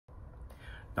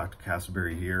Dr.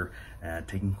 Castleberry here,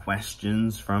 taking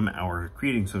questions from our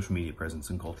Creating Social Media Presence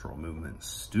and Cultural Movement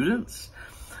students.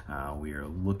 We are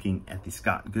looking at the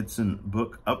Scott Goodson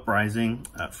book, Uprising,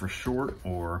 for short,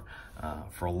 or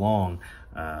for long,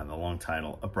 the long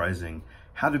title, Uprising,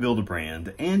 How to Build a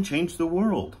Brand and Change the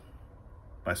World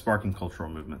by Sparking Cultural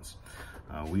Movements.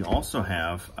 We also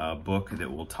have a book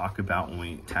that we'll talk about when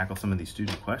we tackle some of these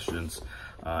student questions,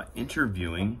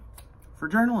 interviewing for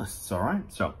journalists, all right?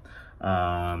 So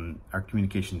our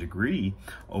communication degree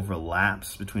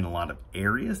overlaps between a lot of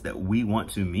areas that we want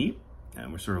to meet,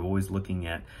 and we're sort of always looking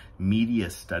at media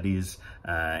studies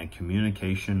and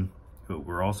communication, but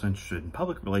we're also interested in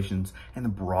public relations and the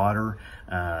broader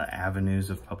avenues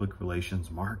of public relations,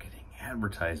 marketing,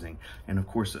 advertising, and of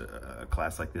course a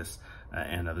class like this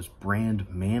and others, brand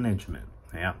management,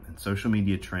 yeah, and social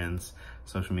media trends,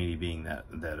 social media being that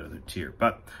other tier.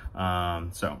 But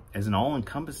so as an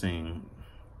all-encompassing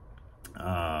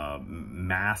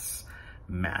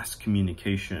mass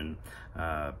communication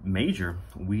major,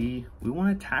 we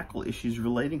want to tackle issues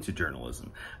relating to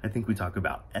journalism. I think we talk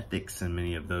about ethics and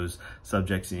many of those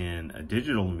subjects in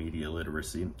digital media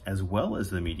literacy, as well as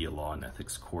the media law and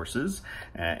ethics courses.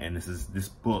 And this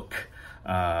book,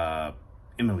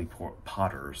 Emily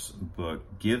Potter's book,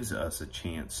 gives us a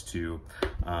chance to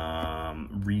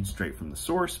read straight from the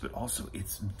source, but also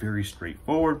it's very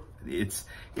straightforward.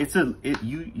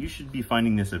 You should be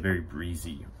finding this a very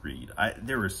breezy read.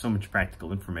 There is so much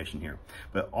practical information here,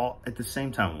 but at the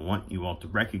same time, I want you all to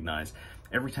recognize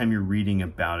every time you're reading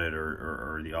about it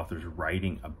or the author's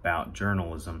writing about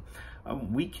journalism,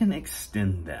 we can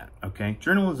extend that. Okay,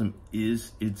 journalism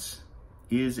is a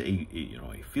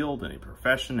field and a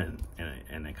profession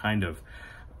and a kind of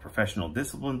professional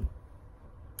discipline,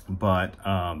 but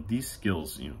these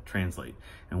skills translate,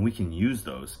 and we can use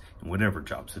those in whatever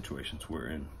job situations we're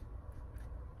in.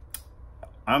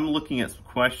 I'm looking at some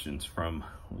questions from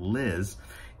Liz,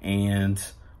 and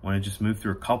want to just move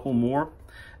through a couple more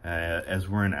as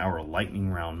we're in our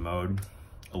lightning round mode,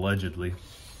 allegedly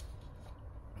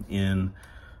in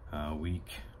week,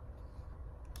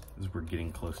 as we're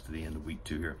getting close to the end of week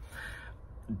 2 here.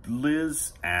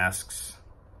 Liz asks,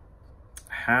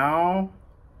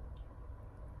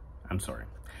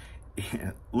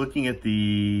 looking at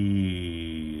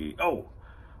the,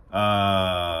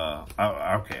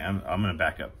 okay, I'm gonna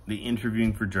back up. The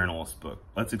Interviewing for Journalists book,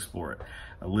 let's explore it.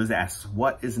 Liz asks,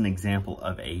 what is an example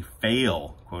of a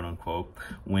fail, quote unquote,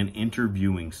 when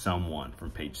interviewing someone,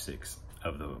 from page 6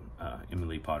 of the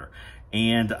Emily Potter?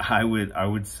 And I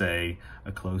would say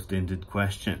a closed-ended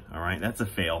question. All right, that's a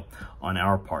fail on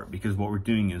our part, because what we're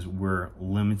doing is we're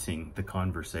limiting the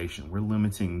conversation. We're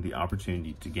limiting the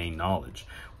opportunity to gain knowledge.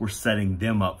 We're setting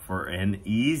them up for an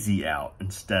easy out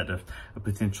instead of a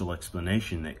potential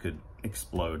explanation that could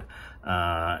explode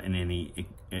in any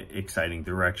exciting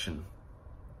direction.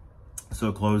 So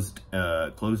a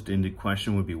closed-ended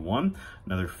question would be one.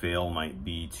 Another fail might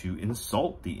be to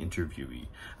insult the interviewee.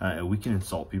 We can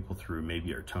insult people through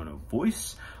maybe our tone of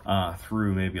voice,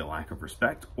 through maybe a lack of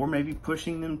respect, or maybe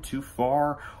pushing them too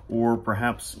far, or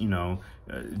perhaps,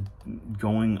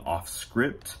 going off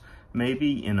script,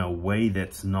 maybe in a way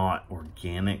that's not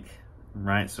organic,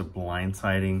 right? So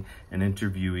blindsiding an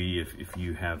interviewee if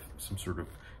you have some sort of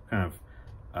kind of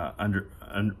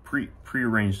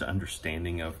prearranged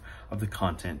understanding of the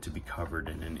content to be covered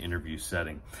in an interview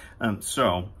setting. An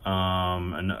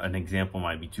example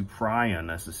might be to pry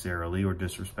unnecessarily or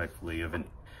disrespectfully with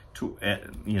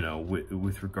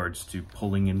regards to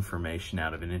pulling information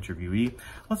out of an interviewee.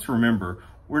 Let's remember,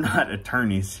 we're not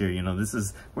attorneys here. This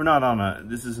is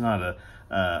not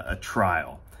a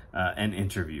trial. An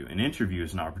interview. An interview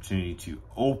is an opportunity to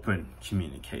open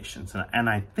communications. And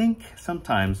I think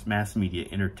sometimes mass media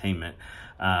entertainment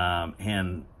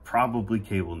and probably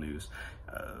cable news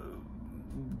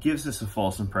gives us a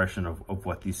false impression of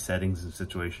what these settings and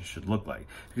situations should look like.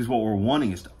 Because what we're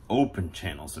wanting is to open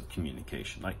channels of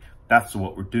communication. Like, that's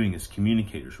what we're doing as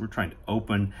communicators. We're trying to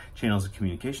open channels of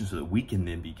communication so that we can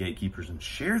then be gatekeepers and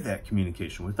share that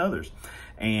communication with others.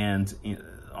 And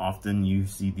often you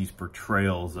see these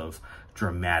portrayals of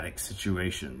dramatic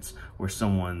situations where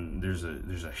there's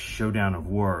a showdown of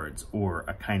words, or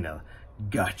a kind of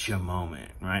gotcha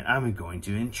moment, right? I'm going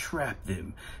to entrap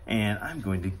them, and I'm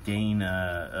going to gain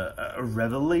a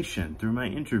revelation through my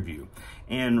interview.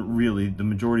 And really, the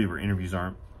majority of our interviews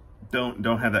don't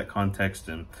have that context,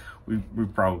 and we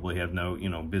probably have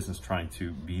no business trying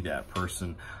to be that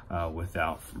person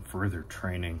without further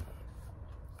training.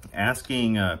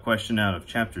 Asking a question out of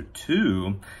chapter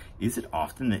 2, is it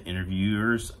often that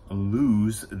interviewers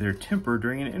lose their temper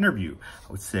during an interview?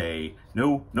 I would say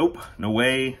no, nope, no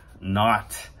way,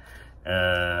 not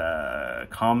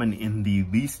common in the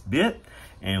least bit.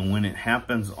 And when it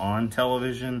happens on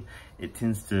television, it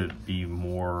tends to be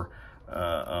more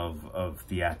of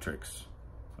theatrics.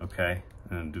 Okay,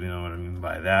 and do we know what I mean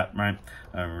by that, right?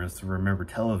 Remember,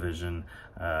 television,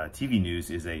 TV news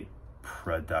is a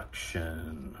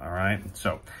production, all right?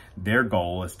 So their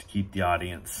goal is to keep the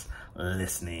audience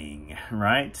listening,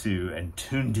 right, and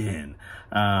tuned in,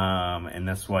 and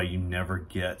that's why you never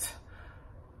get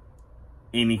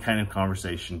any kind of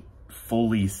conversation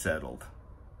fully settled.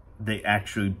 They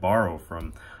actually borrow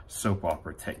from soap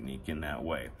opera technique in that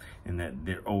way, in that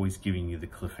they're always giving you the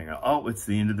cliffhanger. Oh, it's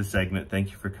the end of the segment.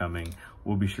 Thank you for coming.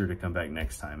 We'll be sure to come back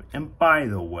next time. And by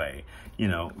the way, you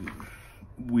know,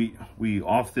 we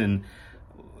often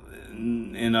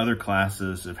in other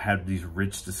classes have had these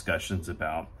rich discussions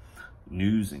about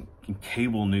news and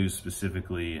cable news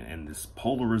specifically, and this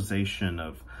polarization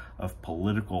of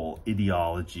political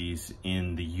ideologies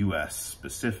in the U.S.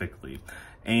 specifically.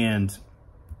 And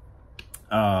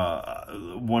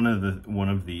one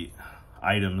of the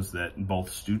items that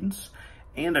both students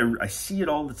and I see it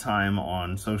all the time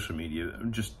on social media,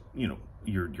 just, you know,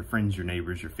 your friends, your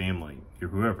neighbors, your family, your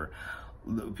whoever,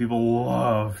 people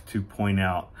love to point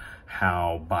out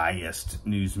how biased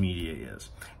news media is.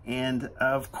 And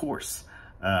of course,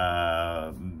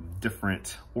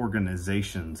 different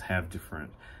organizations have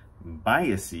different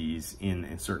biases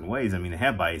in certain ways. I mean, they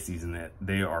have biases in that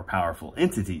they are powerful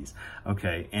entities,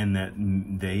 okay, and that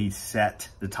they set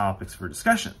the topics for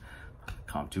discussion.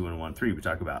 Comp 2113, we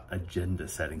talk about agenda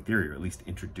setting theory, or at least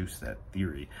introduce that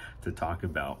theory to talk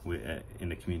about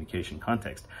in a communication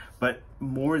context. But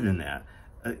more than that,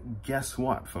 guess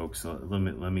what, folks? Let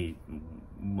me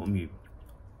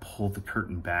pull the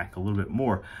curtain back a little bit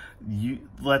more.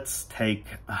 Let's take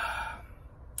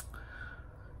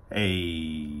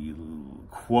a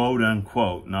quote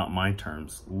unquote, not my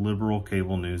terms, liberal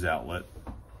cable news outlet,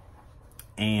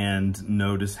 and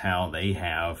notice how they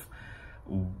have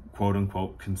quote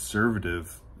unquote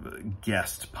conservative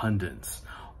guest pundits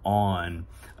on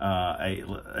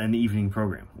an evening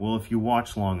program. Well, if you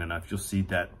watch long enough, you'll see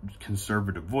that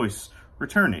conservative voice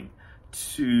returning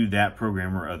to that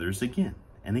program or others again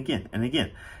and again and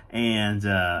again.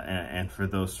 And for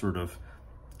those sort of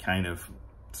kind of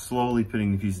slowly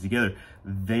putting the pieces together,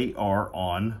 they are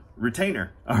on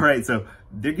retainer. All right, so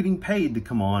they're getting paid to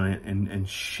come on and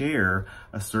share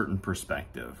a certain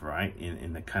perspective, right,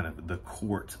 in the kind of the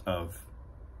court of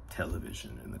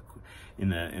television,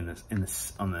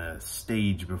 on the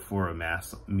stage before a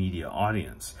mass media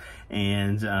audience,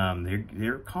 and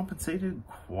they're compensated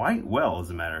quite well, as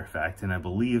a matter of fact. And I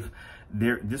believe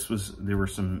there were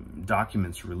some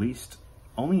documents released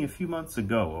only a few months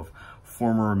ago of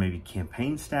former maybe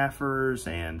campaign staffers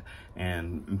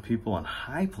and people in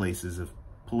high places of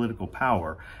political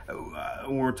power.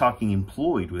 We're talking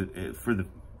employed for the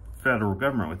federal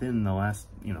government within the last,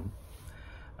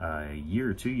 year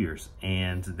or 2 years,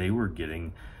 and they were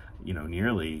getting,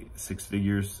 nearly 6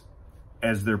 figures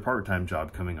as their part-time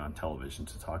job coming on television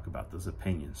to talk about those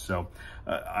opinions. So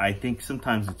I think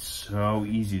sometimes it's so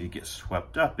easy to get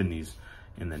swept up in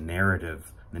the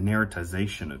narrative, the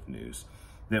narratization of news,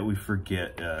 that we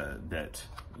forget that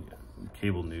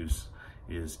cable news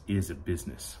is a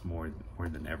business more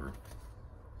than ever.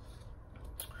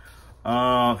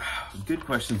 Good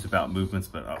questions about movements,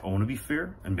 but I want to be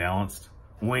fair and balanced.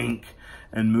 Wink,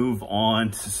 and move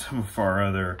on to some of our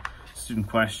other student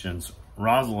questions.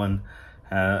 Rosalind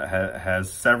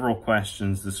has several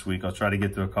questions this week. I'll try to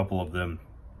get to a couple of them.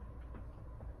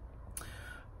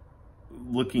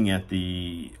 Looking at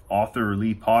the author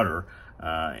Lee Potter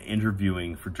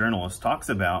interviewing for journalists, talks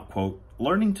about, quote,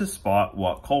 learning to spot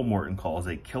what Cole Morton calls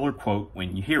a killer quote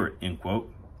when you hear it, end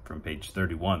quote, from page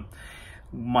 31.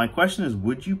 My question is,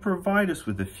 would you provide us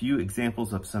with a few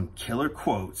examples of some killer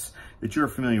quotes that you're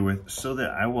familiar with, so that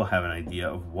I will have an idea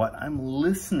of what I'm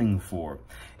listening for?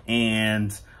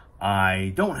 And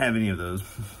I don't have any of those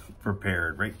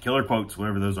prepared, right? Killer quotes,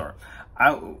 whatever those are.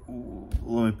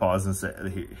 Let me pause and say,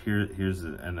 here's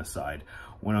an aside.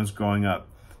 When I was growing up,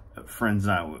 friends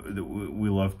and I, we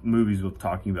loved movies, with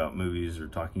talking about movies or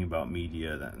talking about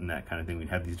media and that kind of thing. We'd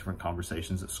have these different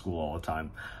conversations at school all the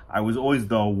time. I was always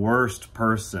the worst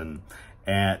person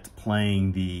at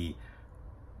playing the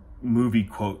movie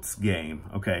quotes game,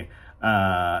 okay?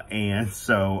 And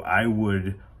so I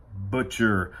would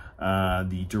butcher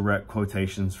the direct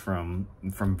quotations from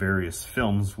various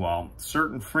films, while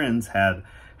certain friends had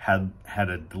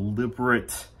a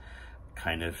deliberate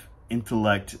kind of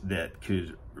intellect that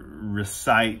could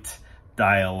recite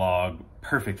dialogue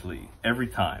perfectly every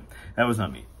time. That was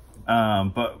not me.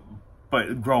 But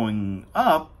But growing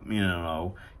up,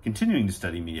 continuing to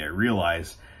study media, I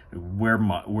realized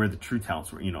where the true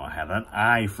talents were. I had an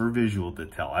eye for visual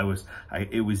detail.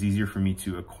 It was easier for me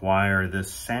to acquire the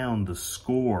sound, the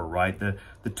score, right?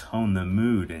 The tone, the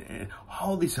mood, and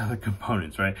all these other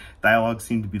components, right? Dialogue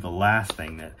seemed to be the last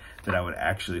thing that I would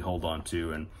actually hold on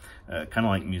to, and kind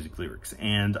of like music lyrics.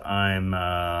 And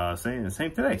I'm saying the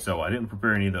same today, so I didn't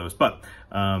prepare any of those. But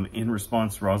in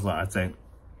response to Rosalind, I'd say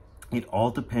it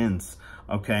all depends,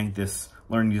 okay? This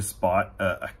learning to spot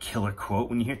a killer quote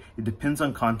when you hear it depends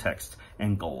on context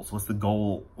and goals. What's the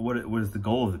goal? What is the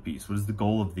goal of the piece? What is the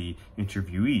goal of the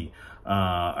interviewee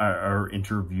or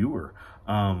interviewer?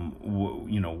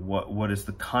 What is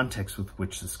the context with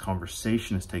which this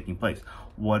conversation is taking place?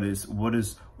 Who is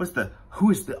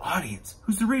the audience?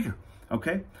 Who's the reader?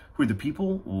 Okay, who are the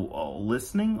people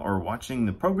listening or watching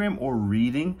the program or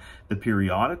reading the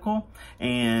periodical?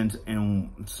 And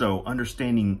so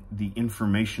understanding the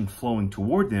information flowing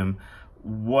toward them,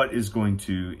 what is going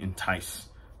to entice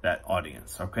that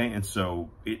audience, okay? And so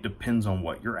it depends on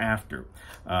what you're after.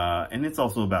 And it's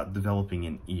also about developing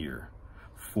an ear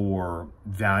for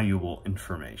valuable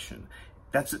information.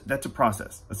 That's a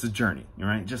process. That's a journey,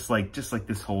 right? Just like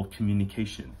this whole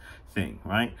communication thing,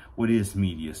 right? What is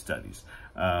media studies?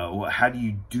 How do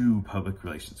you do public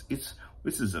relations?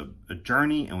 This is a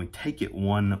journey, and we take it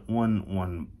one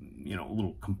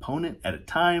little component at a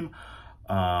time,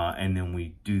 and then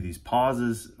we do these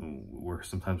pauses. We're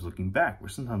sometimes looking back. We're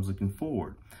sometimes looking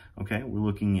forward. Okay, we're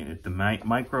looking at the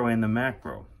micro and the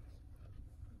macro.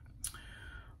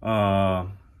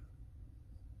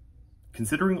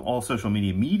 Considering all social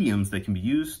media mediums that can be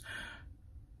used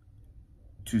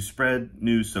to spread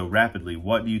news so rapidly,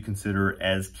 what do you consider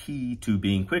as key to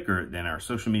being quicker than our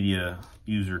social media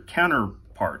user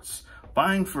counterparts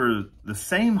vying for the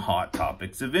same hot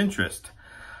topics of interest?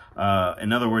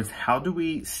 In other words, how do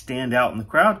we stand out in the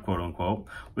crowd, quote unquote,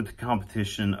 with the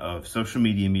competition of social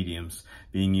media mediums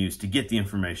being used to get the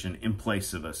information in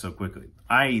place of us so quickly?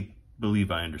 I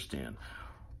believe I understand.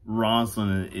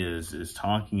 Rosalind is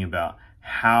talking about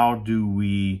how can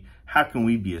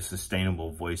we be a sustainable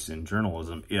voice in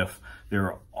journalism if there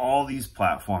are all these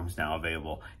platforms now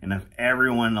available, and if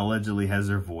everyone allegedly has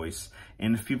their voice,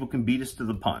 and if people can beat us to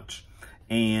the punch.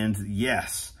 And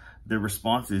yes, the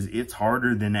response is it's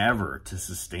harder than ever to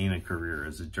sustain a career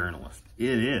as a journalist.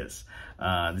 It is.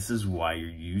 This is why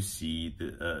you see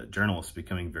the journalists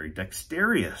becoming very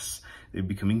dexterous. They're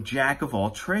becoming jack of all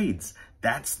trades.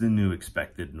 That's the new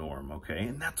expected norm, okay?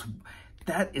 And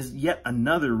that is yet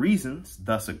another reason,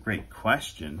 thus a great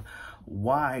question,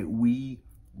 why we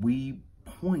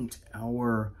point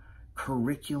our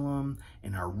curriculum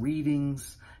and our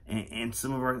readings and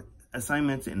some of our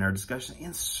assignments and our discussion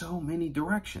in so many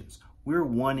directions. We're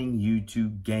wanting you to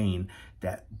gain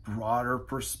that broader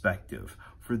perspective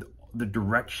for the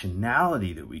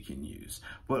directionality that we can use,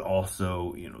 but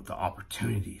also, the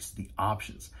opportunities, the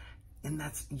options. And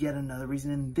that's yet another reason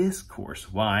in this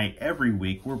course why every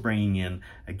week we're bringing in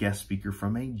a guest speaker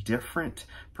from a different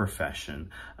profession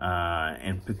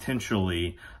and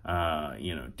potentially,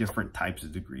 different types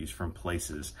of degrees from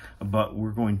places. But we're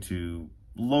going to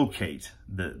locate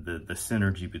the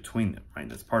synergy between them, right?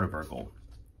 That's part of our goal.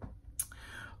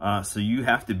 So you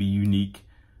have to be unique.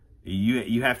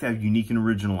 You have to have unique and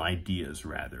original ideas,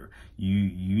 rather.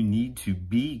 You need to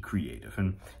be creative,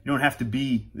 and you don't have to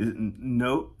be,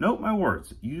 note my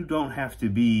words, you don't have to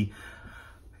be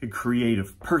a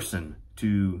creative person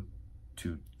to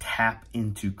tap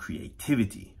into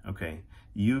creativity, okay?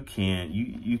 You can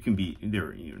be, there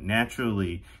are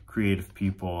naturally creative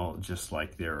people, just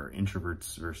like there are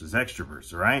introverts versus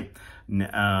extroverts, right?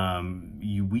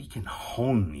 We can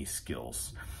hone these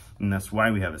skills. And that's why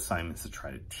we have assignments to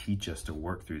try to teach us to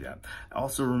work through that.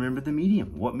 Also, remember the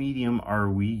medium. What medium are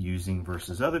we using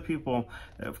versus other people?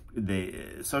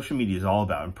 Social media is all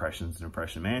about impressions and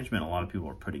impression management. A lot of people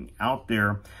are putting out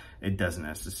there. It doesn't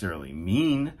necessarily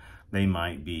mean they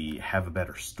might have a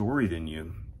better story than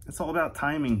you. It's all about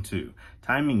timing too.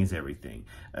 Timing is everything.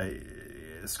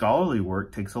 Scholarly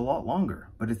work takes a lot longer,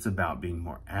 but it's about being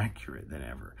more accurate than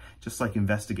ever. Just like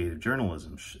investigative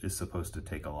journalism is supposed to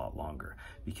take a lot longer,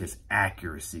 because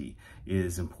accuracy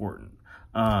is important.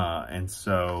 And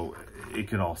so it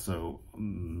could also,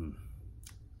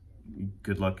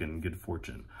 good luck and good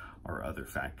fortune are other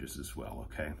factors as well,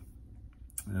 okay?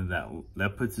 And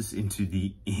that puts us into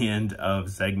the end of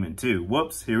segment 2.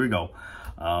 Whoops, here we go.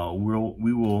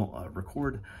 We will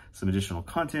record some additional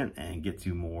content and get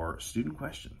to more student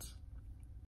questions.